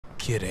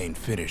Kid ain't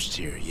finished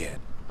here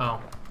yet.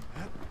 Oh,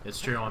 it's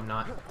true, I'm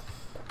not.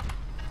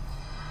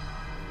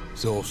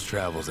 Zolf's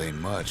travels ain't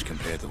much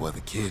compared to what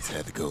the kids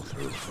had to go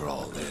through for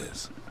all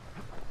this.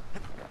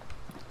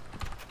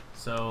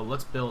 So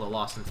let's build a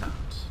lost and found.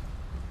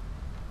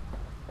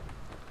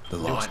 The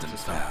lost and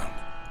found.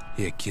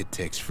 Here, Kid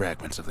takes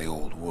fragments of the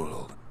old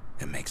world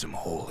and makes them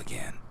whole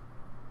again.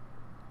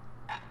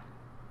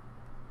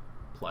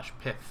 Plush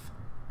pith.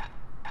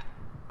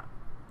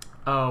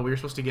 Oh, we were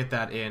supposed to get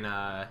that in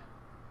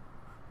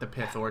the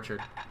pith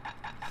orchard.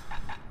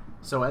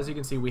 So as you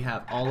can see, we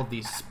have all of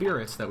these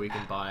spirits that we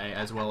can buy,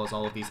 as well as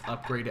all of these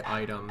upgraded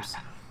items,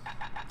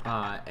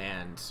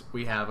 and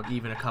we have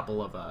even a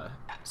couple of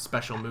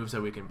special moves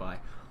that we can buy.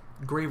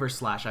 Graver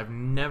Slash, I've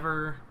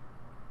never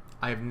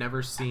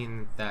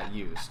seen that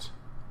used,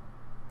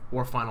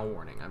 or Final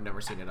Warning. I've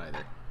never seen it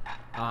either.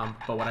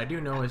 But what I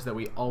do know is that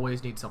we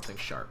always need something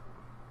sharp.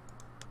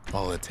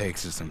 All it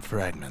takes is some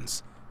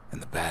fragments,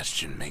 and the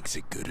Bastion makes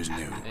it good as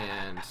new.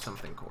 And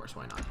something coarse,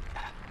 why not?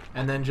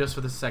 And then just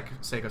for the sake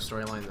of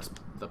storyline,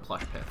 the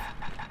plush pith.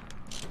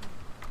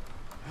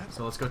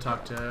 So let's go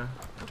talk to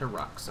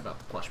Rux about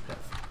the plush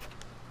pith.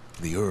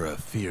 The Ura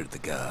feared the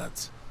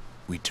gods.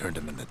 We turned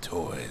them into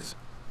toys,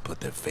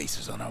 put their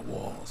faces on our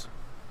walls.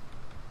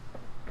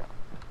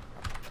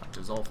 Talk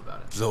to Zolf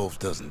about it. Zolf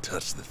doesn't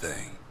touch the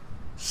thing.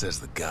 Says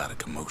the god of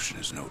commotion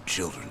is no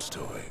children's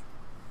toy.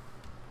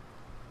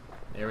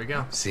 There we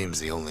go. Seems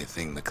the only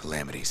thing the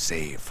Calamity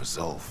saved for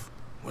Zolf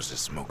was a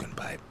smoking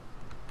pipe.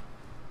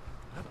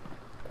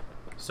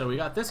 So we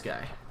got this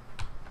guy.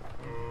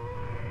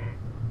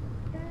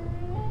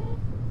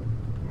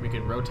 We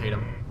can rotate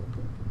him.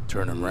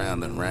 Turn him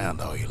round and round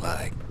all you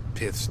like.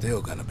 Pith's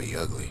still gonna be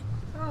ugly.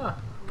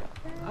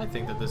 I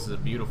think that this is a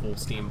beautiful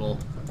steam bull.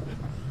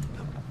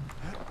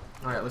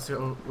 Alright,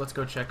 let's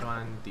go check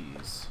on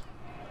these.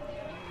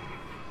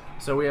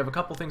 So we have a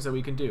couple things that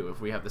we can do.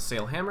 If we have the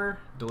Sail Hammer,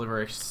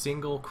 deliver a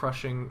single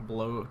crushing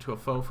blow to a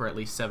foe for at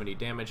least 70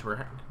 damage.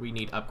 We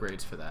need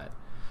upgrades for that.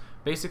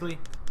 Basically,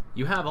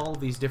 you have all of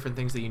these different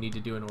things that you need to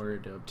do in order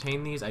to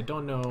obtain these. I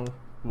don't know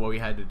what we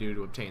had to do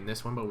to obtain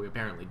this one, but we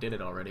apparently did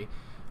it already,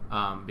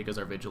 because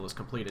our vigil is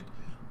completed.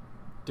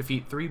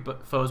 Defeat 3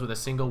 foes with a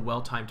single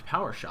well-timed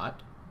power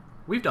shot.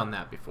 We've done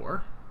that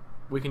before.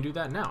 We can do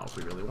that now if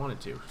we really wanted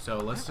to. So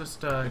let's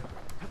just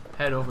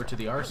head over to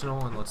the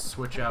arsenal and let's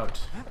switch out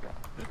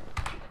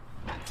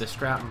the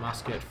scrap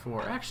musket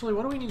for... Actually,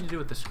 what do we need to do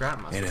with the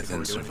scrap musket?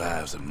 Anything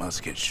survives a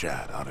musket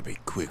shot ought to be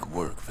quick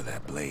work for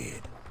that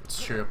blade.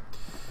 It's true.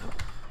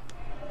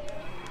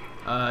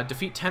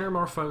 Defeat 10 or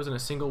more foes in a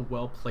single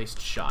well-placed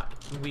shot.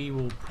 We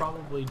will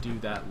probably do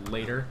that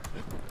later.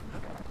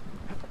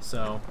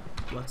 So,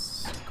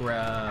 let's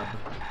grab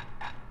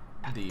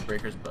the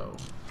Breaker's Bow.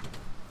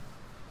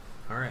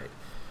 Alright.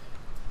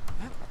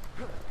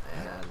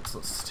 And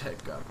let's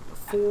take up the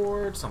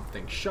Forge,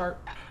 something sharp.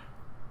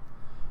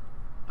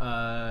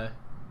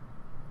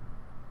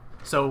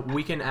 So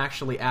we can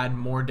actually add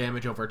more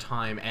damage over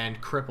time and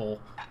cripple,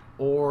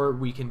 or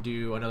we can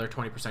do another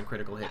 20%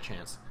 critical hit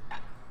chance.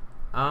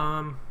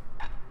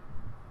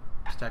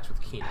 Stacks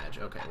with Keen Edge.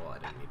 Okay, well, I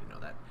didn't need to know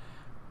that.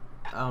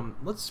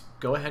 Let's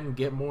go ahead and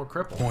get more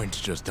cripple. Points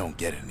just don't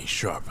get any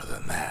sharper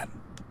than that.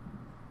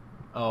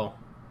 Oh,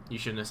 you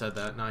shouldn't have said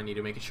that. Now I need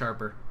to make it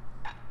sharper.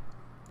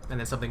 And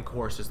then something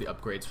coarse is the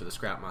upgrades for the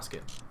scrap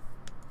musket.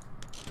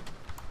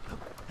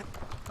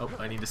 Oh,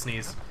 I need to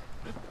sneeze.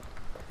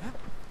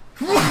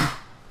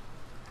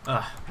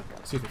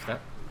 Excuse me for that.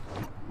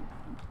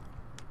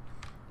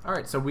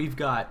 Alright, so we've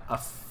got a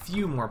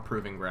few more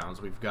proving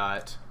grounds. We've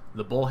got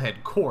the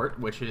Bullhead Court,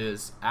 which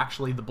is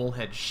actually the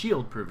Bullhead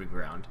Shield proving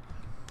ground.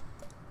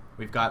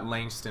 We've got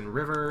Langston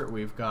River,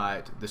 we've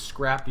got the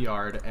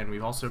Scrapyard, and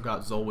we've also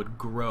got Zolwood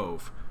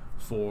Grove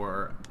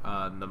for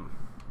the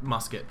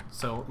musket.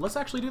 So let's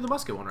actually do the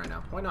musket one right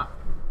now. Why not?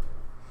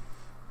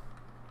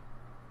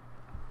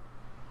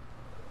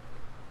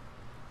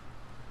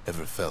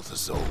 Ever felt a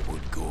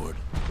Zolwood gourd,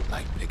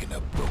 like picking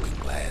up broken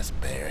glass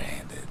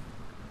barehanded?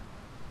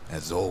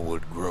 At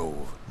Zolwood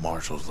Grove,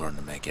 marshals learn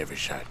to make every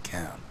shot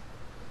count.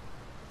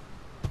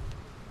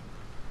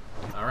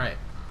 Alright.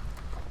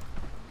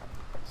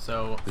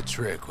 So... The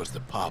trick was to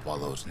pop all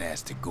those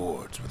nasty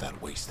gourds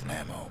without wasting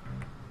ammo.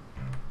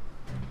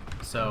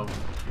 So...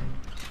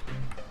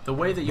 The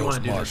way that you want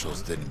to do this... Most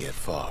marshals didn't get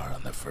far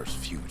on their first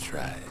few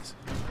tries.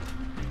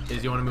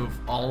 Is you want to move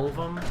all of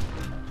them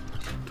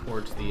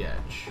towards the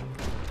edge.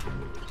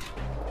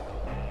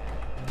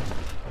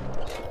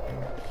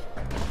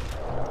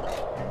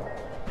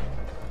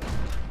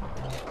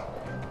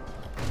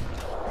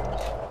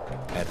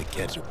 Had to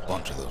catch a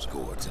bunch of those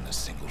gourds in a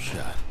single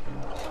shot.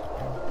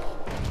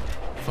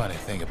 Funny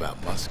thing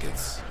about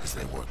muskets is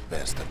they work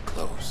best up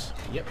close.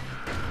 Yep.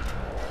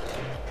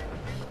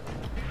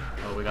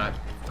 Oh, we got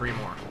 3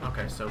 more.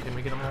 Okay, so can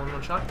we get them all in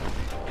one shot?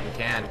 We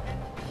can.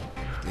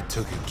 It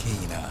took a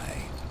keen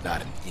eye,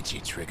 not an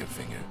itchy trigger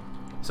finger.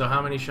 So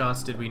how many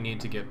shots did we need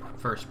to get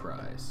first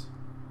prize?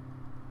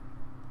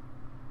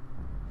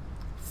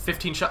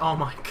 15 shots. Oh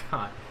my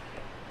god.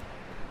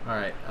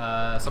 Alright,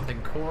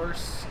 something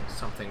coarse,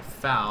 something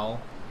foul.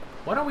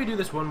 Why don't we do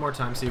this one more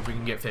time, see if we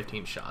can get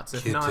 15 shots.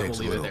 If Kid not, we'll takes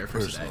leave a it little there for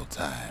today. personal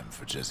time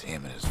for just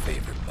him and his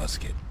favorite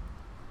musket.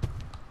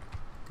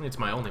 It's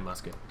my only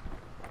musket.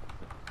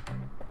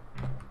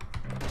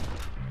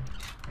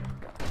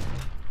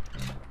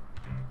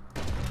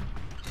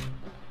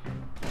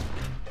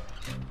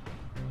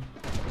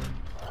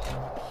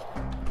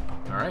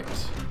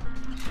 Alright.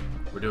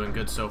 We're doing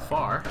good so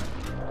far.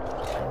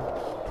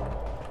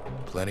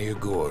 Plenty of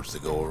gourds to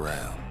go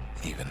around,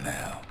 even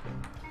now.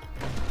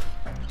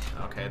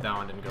 Okay, that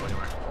one didn't go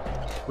anywhere.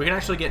 We can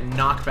actually get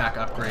knockback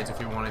upgrades if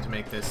we wanted to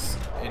make this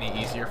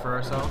any easier for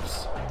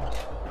ourselves.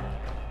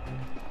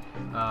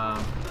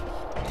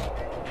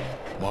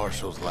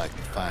 Marshals like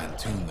to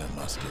fine-tune their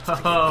muskets.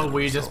 Oh,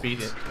 we just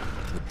beat it.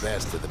 The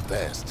best of the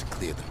best to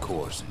clear the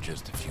course in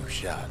just a few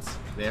shots.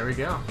 There we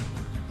go.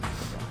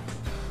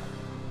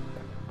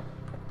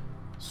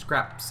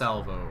 Scrap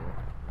salvo.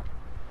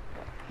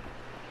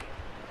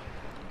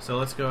 So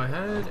let's go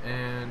ahead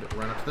and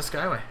run up to the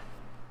Skyway.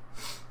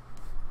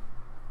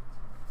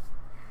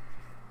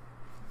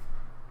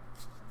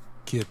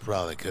 Kid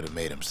probably could have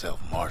made himself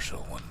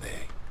marshal one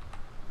day.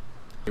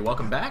 Hey,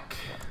 welcome back.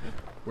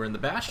 We're in the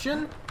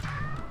Bastion.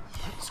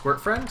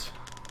 Squirt friend.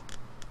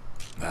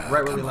 Right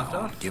where we left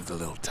off. Give the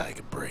little tyke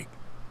a break.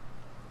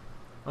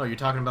 Oh, you're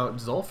talking about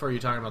Zulf or are you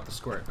talking about the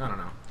Squirt? I don't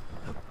know.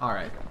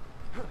 Alright.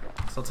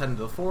 So let's head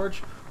into the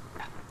forge.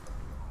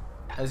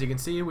 As you can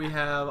see, we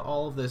have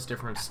all of this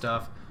different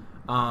stuff.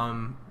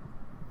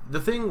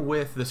 The thing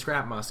with the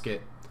scrap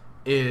musket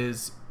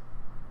is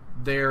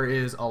there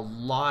is a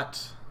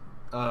lot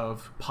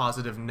of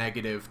positive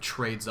negative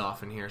trades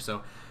off in here.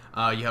 So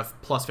you have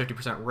plus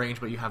 50% range,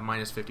 but you have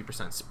minus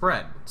 50%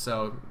 spread.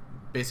 So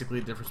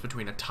basically the difference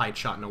between a tight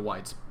shot and a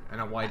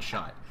wide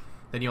shot.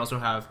 Then you also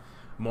have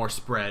more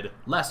spread,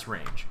 less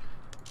range.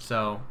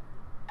 So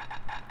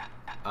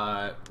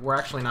we're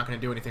actually not going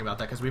to do anything about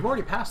that because we've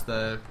already passed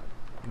the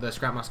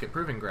scrap musket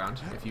proving ground,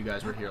 if you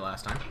guys were here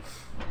last time.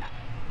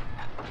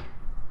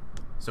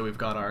 So we've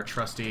got our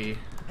trusty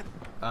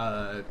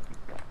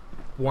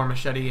war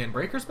machete and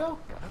breaker's bow.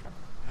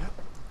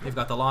 We've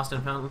got the lost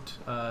and found.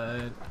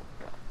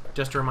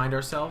 Just to remind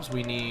ourselves,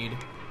 we need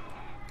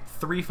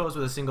 3 foes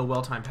with a single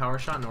well-timed power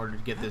shot in order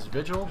to get this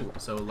vigil.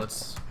 So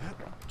let's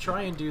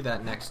try and do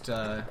that next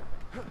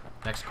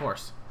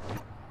course.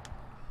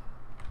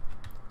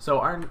 So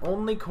our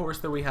only course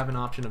that we have an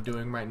option of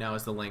doing right now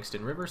is the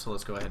Langston River, so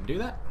let's go ahead and do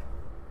that.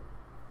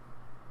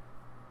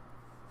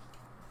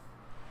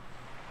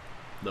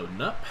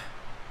 Loading up.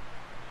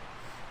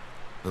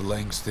 The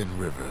Langston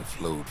River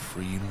flowed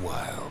free and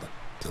wild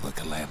till the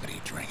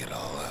calamity drank it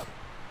all up.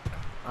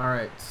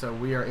 Alright, so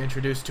we are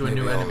introduced to a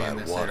new enemy in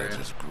this water area.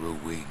 just grew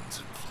wings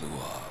and flew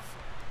off.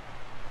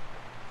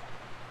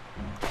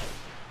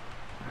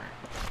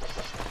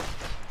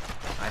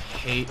 I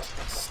hate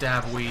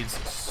stab weeds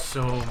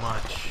so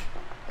much.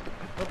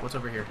 Oh, what's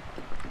over here?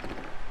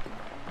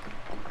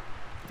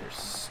 There's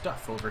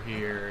stuff over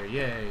here.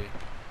 Yay.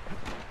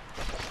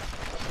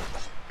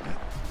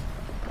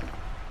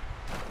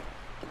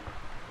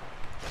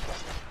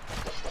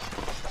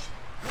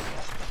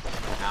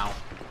 Ow.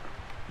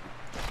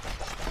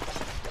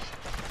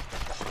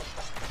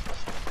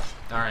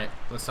 Alright,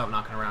 let's stop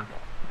knocking around.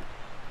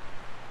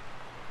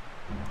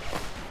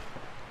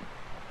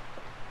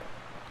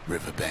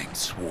 Riverbank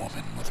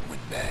swarming with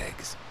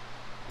windbags.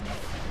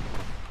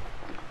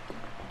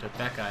 Took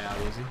that guy out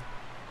easy.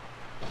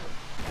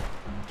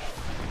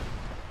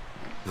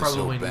 They're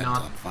Probably so bent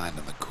not. on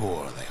finding the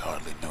core, they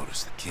hardly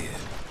notice the kid.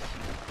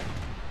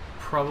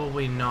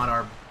 Probably not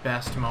our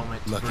best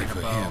moment to Lucky bring a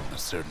for bow. him, a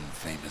certain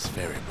famous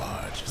ferry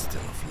barge is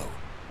still afloat.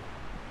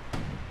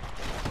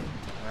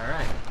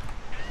 Alright.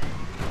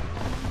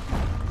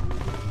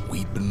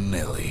 Weepin'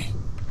 Nellie.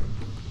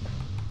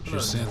 She'll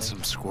Hello, send Nellie.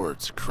 some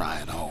squirts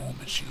crying home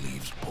as she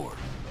leaves port.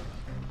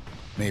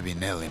 Maybe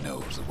Nellie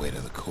knows the way to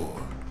the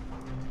core.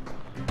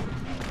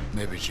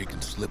 Maybe she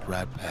can slip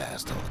right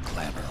past all the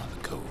clamor on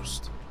the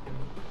coast.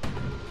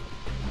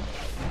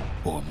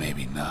 Or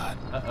maybe not.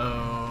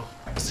 Uh-oh.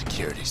 A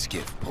security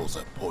skiff pulls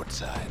up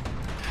portside.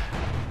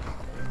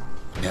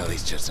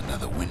 Nellie's just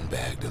another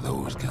windbag to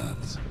those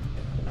guns.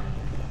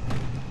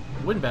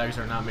 Windbags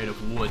are not made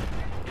of wood,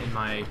 in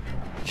my...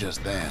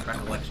 Just then,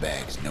 the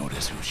windbags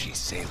notice who she's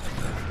sailing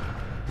with.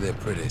 They're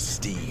pretty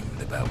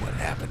steamed about what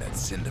happened at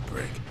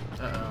Cinderbrick.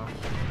 Uh-oh.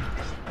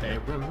 They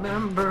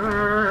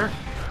remember.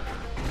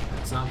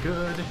 That's not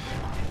good.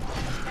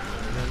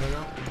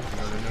 No.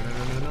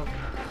 No.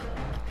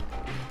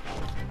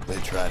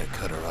 They try to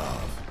cut her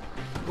off.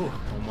 Ooh,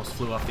 almost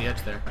flew off the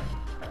edge there.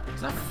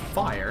 Is that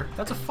fire?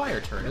 That's a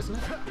fire turret, isn't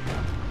it?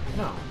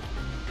 No.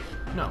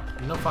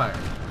 No fire.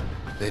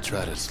 They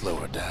try to slow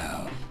her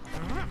down.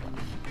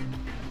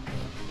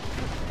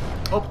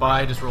 Oh,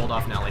 I just rolled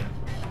off Nellie.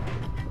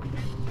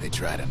 They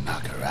try to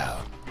knock her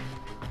out.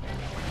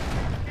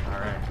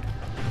 Alright.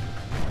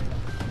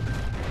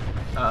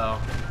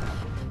 Uh-oh.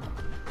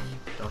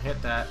 Don't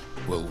hit that.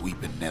 Well,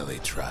 Weepin' Nellie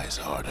tries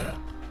harder.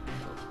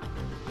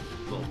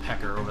 Little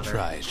pecker over there.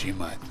 Try as she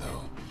might,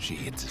 though, she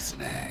hits a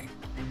snag.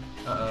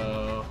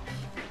 Uh-oh.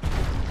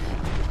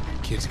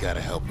 Kid's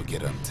gotta help her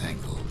get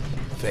untangled.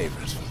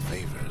 Favors for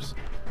favors.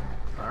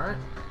 Alright.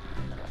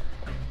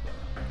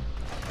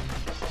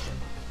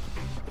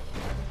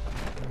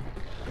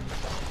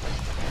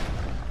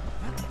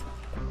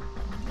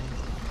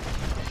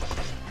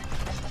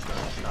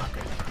 Knock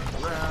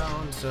it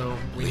around, so we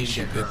At need least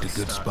to you get her picked a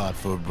good unstuck. spot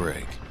for a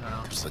break.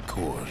 Oh. Cause the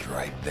core's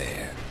right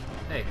there.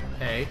 Hey,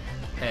 hey,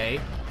 hey.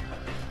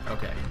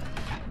 Okay.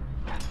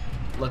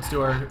 Let's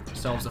do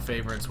ourselves a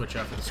favor and switch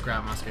out for the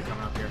scrap musket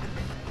coming up here.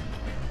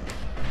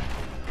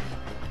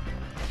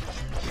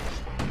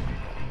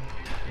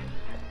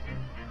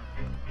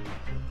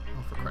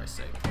 Oh, for Christ's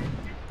sake.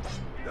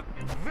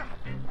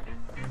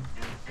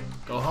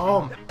 Go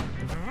home!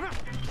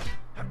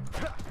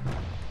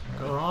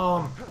 Go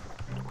home!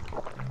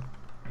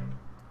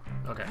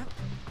 Okay.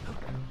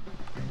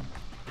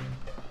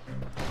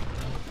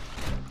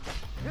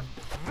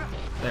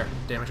 There,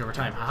 damage over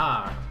time.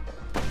 Haha!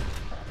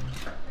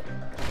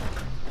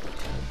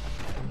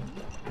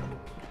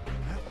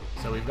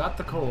 So we've got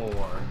the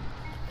core.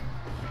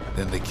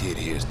 Then the kid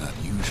hears an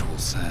unusual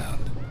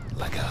sound,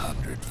 like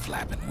 100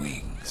 flapping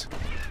wings.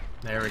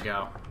 There we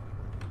go.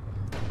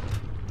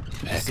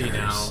 You Peckers. see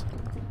now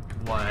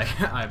why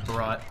I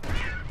brought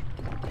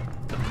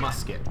the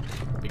musket,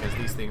 because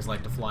these things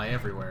like to fly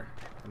everywhere,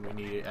 and we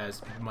need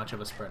as much of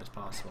a spread as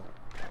possible.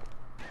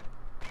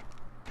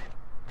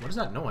 What is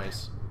that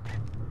noise?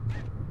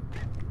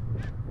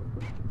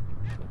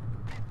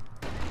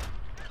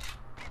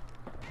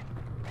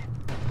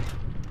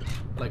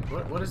 Like,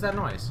 what is that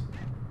noise?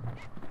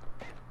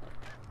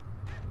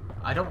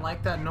 I don't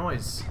like that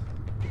noise.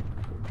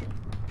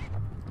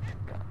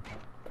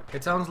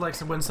 It sounds like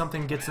when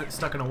something gets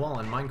stuck in a wall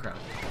in Minecraft.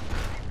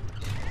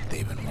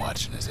 They've been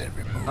watching us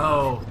every move.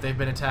 Oh, they've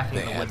been attacking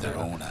They the have window.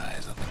 their own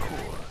eyes on the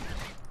core.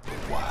 But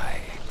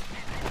why?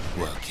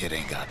 Well, kid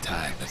ain't got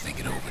time to think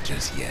it over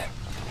just yet.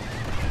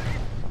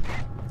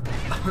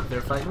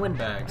 They're fighting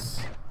windbags.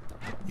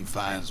 He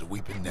finds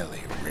Weeping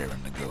Nelly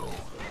raring to go.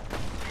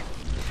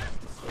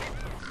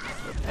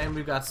 And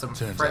we've got some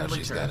Turns out friendly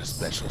she's got a turns.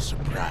 special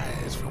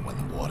surprise for when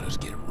the waters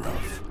get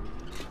rough.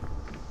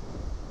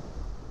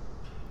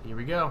 Here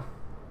we go.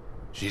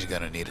 She's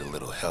gonna need a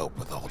little help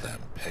with all them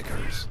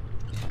peckers.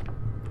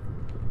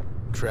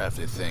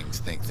 Crafty things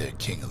think they're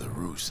king of the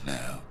roost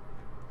now.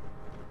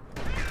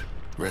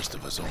 Rest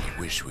of us only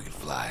wish we could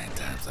fly in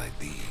times like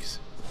these.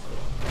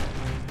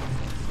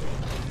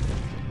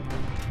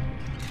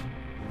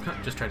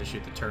 Just tried to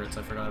shoot the turrets.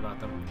 I forgot about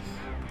them.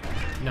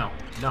 No,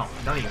 no,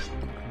 none of you.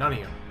 None of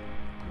you.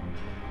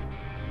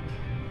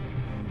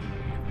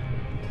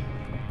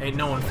 Ain't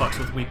no one fucks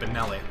with Weepin'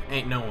 Nelly.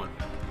 Ain't no one.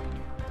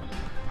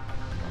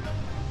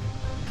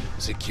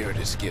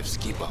 Security skiffs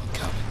keep on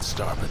coming,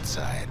 starboard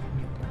side.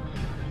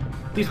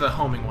 These are the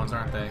homing ones,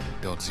 aren't they?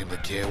 Don't seem to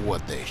care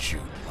what they shoot,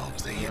 as long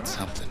as they hit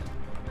something.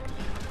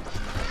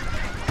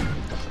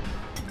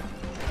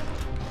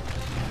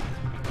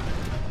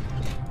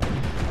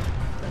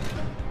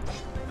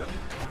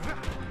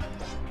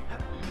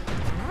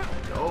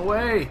 Go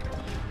away!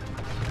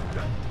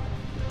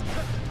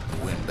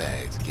 The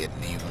windbag's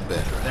getting even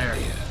better There. out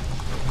here.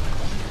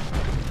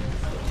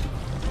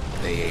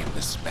 They aim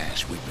to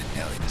smash Weeping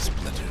Nelly to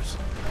splinters.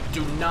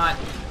 Do not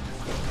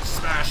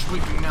smash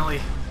Weeping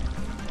Nelly.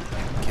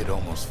 Kid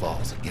almost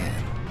falls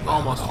again.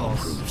 Almost it all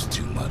falls. proves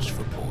too much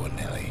for poor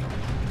Nelly.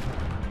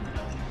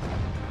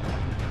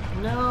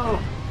 No!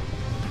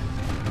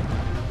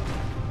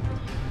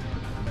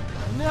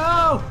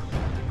 No!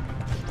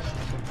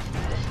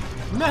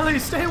 Nelly,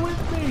 stay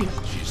with me!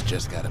 She's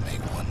just got to make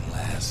one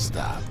last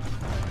stop.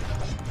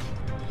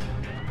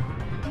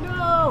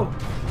 No!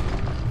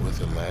 With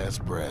her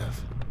last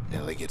breath,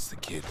 Nelly gets the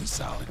kid to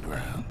solid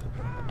ground.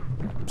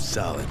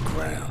 Solid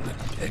ground in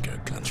pecker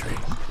country.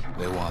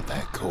 They want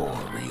that core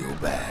real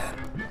bad.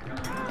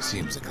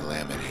 Seems the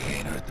calamity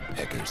ain't hurt the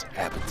peckers'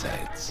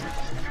 appetites.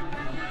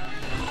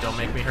 Don't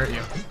make me hurt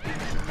you.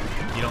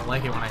 You don't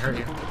like it when I hurt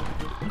you.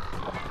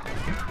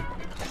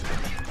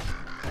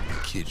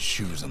 Kid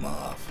shoos them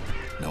off,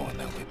 knowing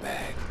they'll be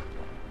back.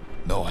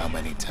 Know how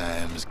many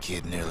times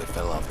Kid nearly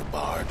fell off the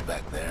barge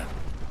back there?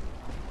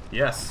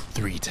 Yes.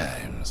 3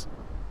 times.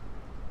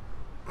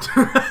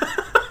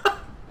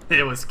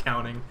 It was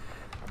counting.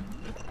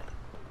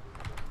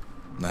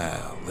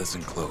 Now,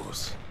 listen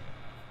close.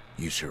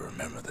 You should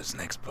remember this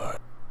next part.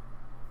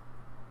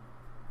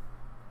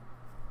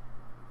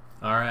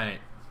 Alright.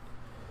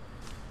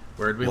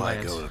 Where'd we Why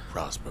land? go to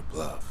Prosper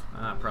Bluff?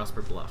 Ah,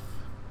 Prosper Bluff.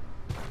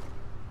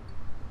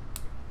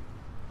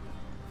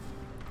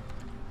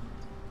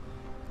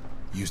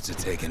 Used to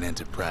take an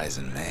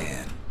enterprising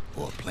man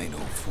or a plain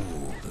old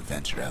fool to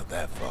venture out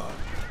that far.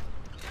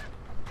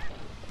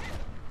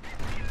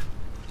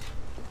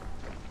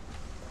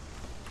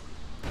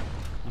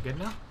 You good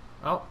now?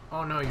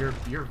 Oh no, you're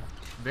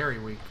very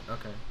weak.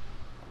 Okay.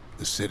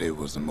 The city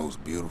was the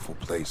most beautiful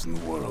place in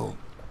the world.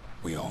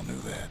 We all knew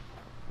that.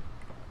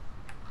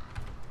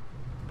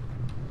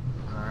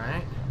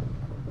 Alright.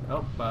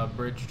 Oh,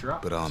 bridge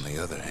drop. But on the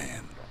other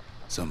hand,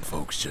 Some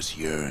folks just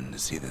yearn to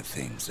see the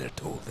things they're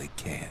told they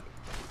can't.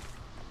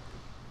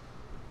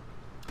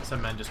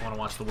 Some men just want to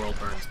watch the world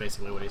burn, is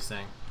basically what he's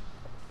saying.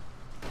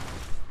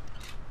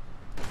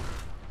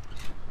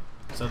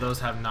 So those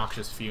have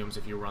noxious fumes.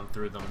 If you run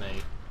through them,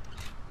 they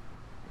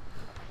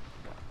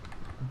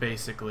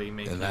basically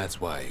make And you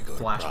that's why you go to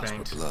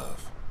Prosper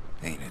Bluff,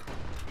 ain't it?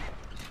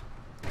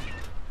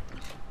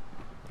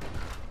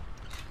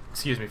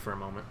 Excuse me for a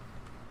moment.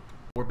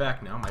 We're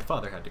back now. My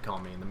father had to call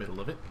me in the middle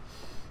of it.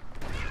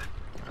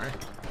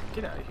 Alright,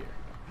 get out of here.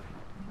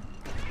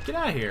 Get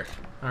out of here!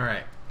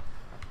 Alright.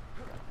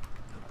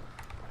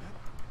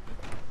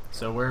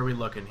 So where are we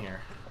looking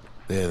here?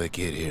 There, the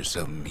kid hears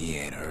something he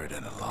ain't heard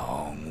in a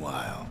long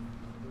while.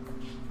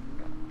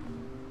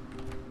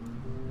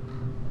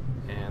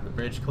 And the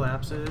bridge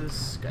collapses.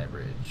 Sky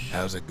bridge.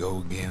 How's it go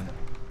again?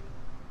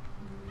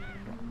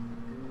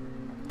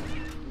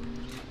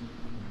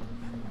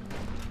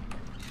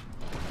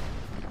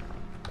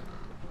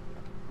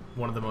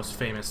 One of the most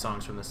famous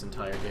songs from this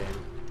entire game.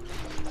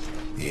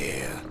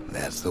 Yeah,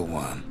 that's the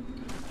one.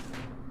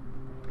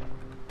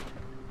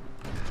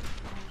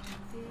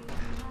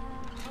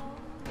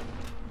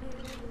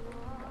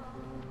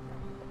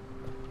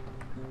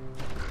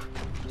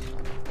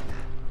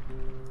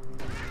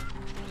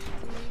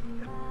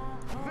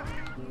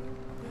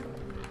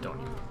 Don't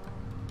even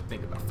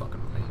think about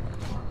fucking with me.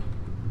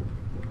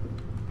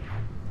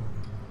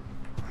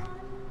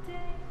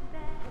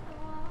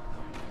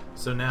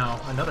 So now,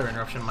 another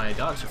interruption. My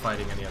dogs are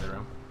fighting in the other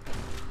room.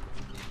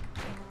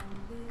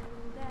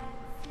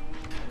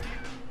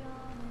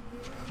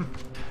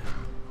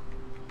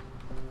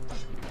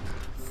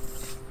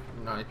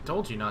 No, I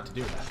told you not to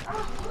do that.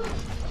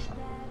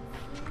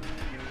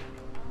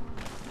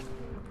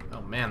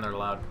 Oh man, they're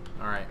loud.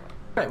 Alright.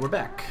 Alright, we're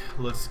back.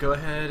 Let's go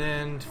ahead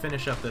and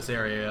finish up this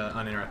area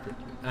uninterrupted.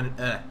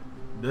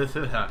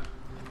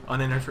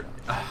 Uninterrupted.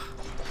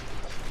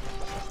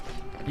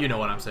 You know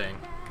what I'm saying.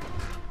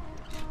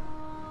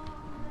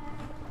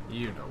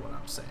 You know what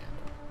I'm saying.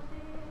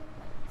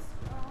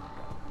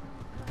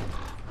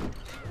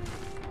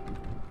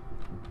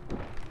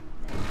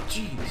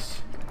 Jeez.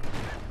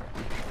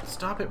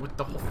 Stop it with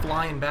the whole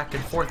flying back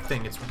and forth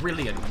thing. It's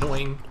really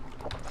annoying.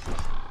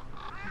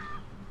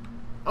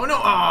 Oh no!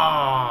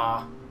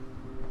 Ah!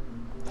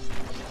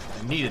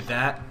 I needed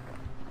that.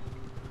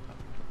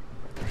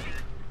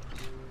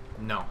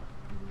 No.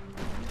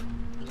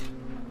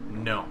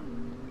 No.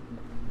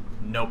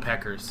 No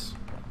peckers.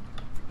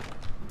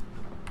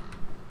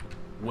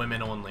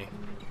 Women only.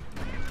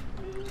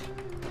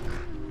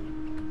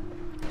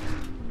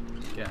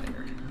 Get out of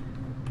here.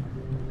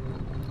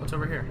 What's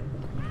over here?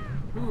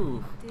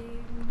 Ooh.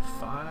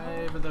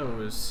 5 of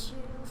those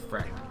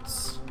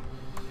fragments.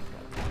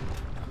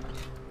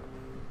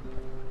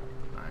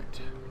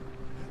 Alright.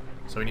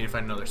 So we need to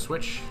find another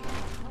switch.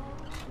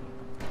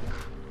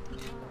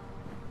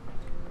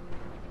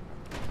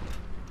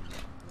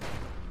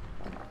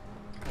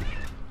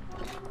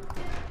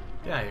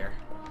 Get out of here.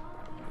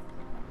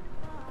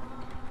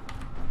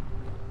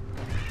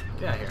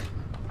 Get out of here.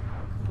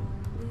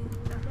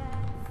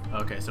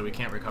 Okay, so we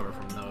can't recover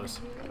from those.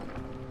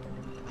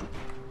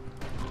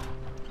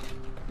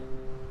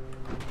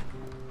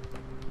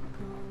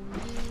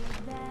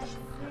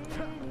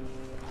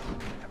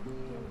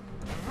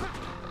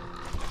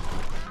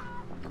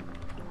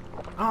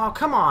 Oh,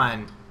 come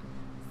on!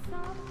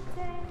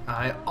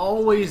 I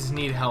always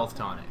need health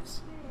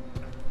tonics.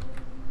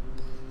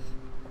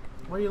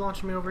 Why are you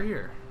launching me over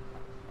here?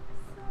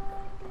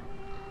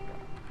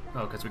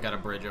 Oh, because we got a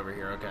bridge over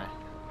here, okay.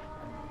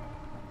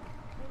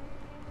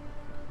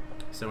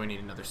 So we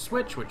need another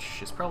switch,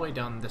 which is probably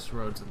down this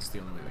road since it's the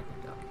only way we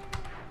can go.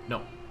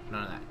 No,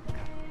 none of that.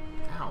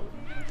 Ow.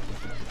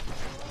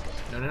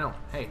 No, no, no.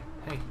 Hey,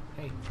 hey,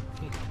 hey,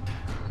 hey.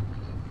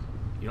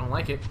 You don't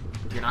like it.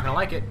 You're not gonna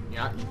like it.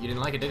 You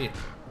didn't like it, did you?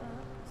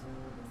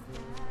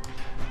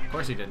 Of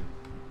course you didn't.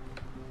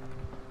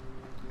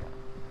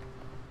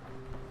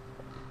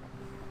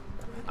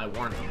 I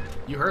warned you.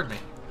 You heard me.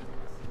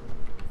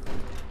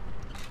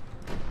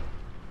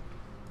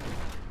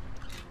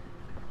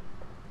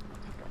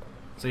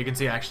 So you can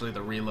see actually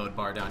the reload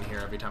bar down here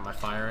every time I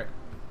fire it.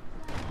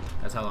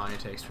 That's how long it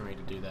takes for me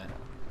to do that.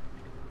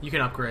 You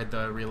can upgrade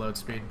the reload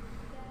speed.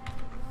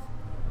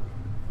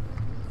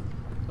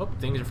 Oh,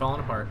 things are falling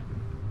apart.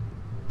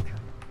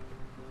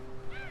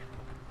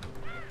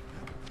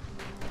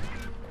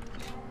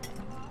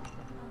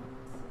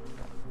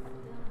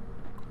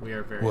 We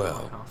are very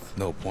well off.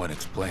 No point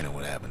explaining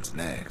what happens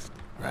next,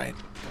 right?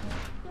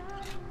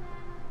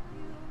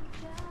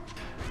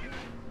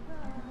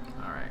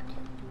 Alright.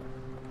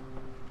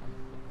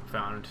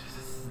 Found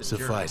the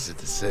Suffice it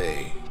to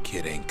say,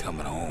 kid ain't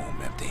coming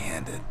home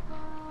empty-handed.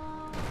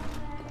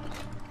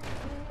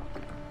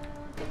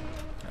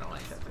 I don't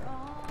like that thing.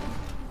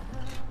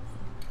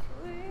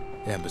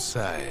 And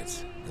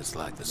besides, it's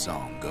like the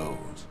song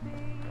goes.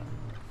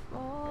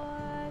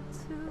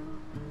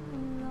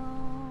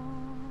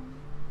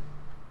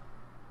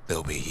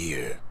 They'll be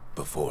here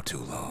before too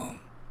long.